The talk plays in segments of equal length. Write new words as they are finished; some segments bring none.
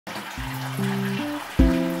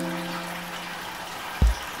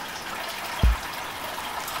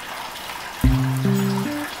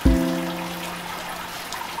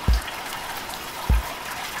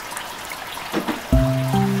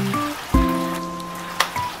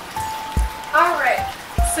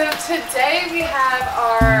So today we have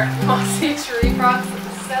our Mossy tree frogs.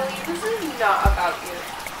 Sally, this is not about you.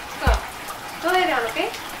 Go lay down, okay?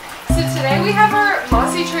 So today we have our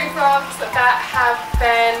Mossy tree frogs that have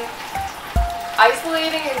been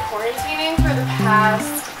isolating and quarantining for the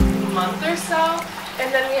past month or so. And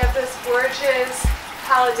then we have this gorgeous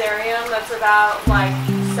Paludarium that's about like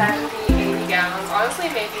 70, 80 gallons, honestly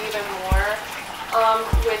maybe even more.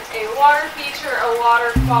 With a water feature, a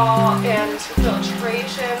waterfall, and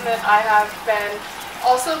filtration that I have been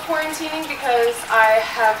also quarantining because I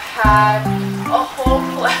have had a whole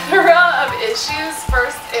plethora of issues.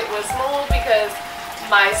 First it was mold because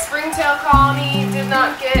my springtail colony did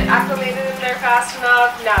not get acclimated in there fast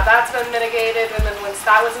enough. Now that's been mitigated, and then once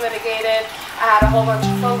that was mitigated, I had a whole bunch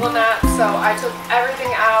of fungal gnats, so I took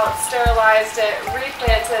everything out, sterilized it,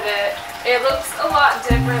 replanted it. It looks a lot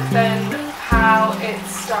different than how it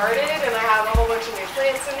started, and I have a whole bunch of new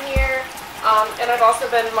plants in here. And I've also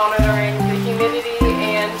been monitoring the humidity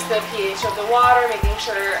and the pH of the water, making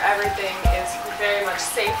sure everything is very much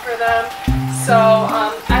safe for them. So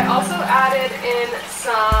I also added in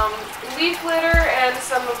some leaf litter and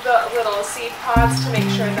some of the little seed pods to make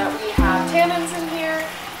sure that we have tannins in here,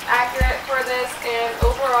 accurate for this. And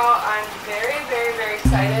overall, I'm very, very, very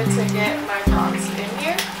excited to get my frogs in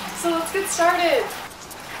here. So let's get started.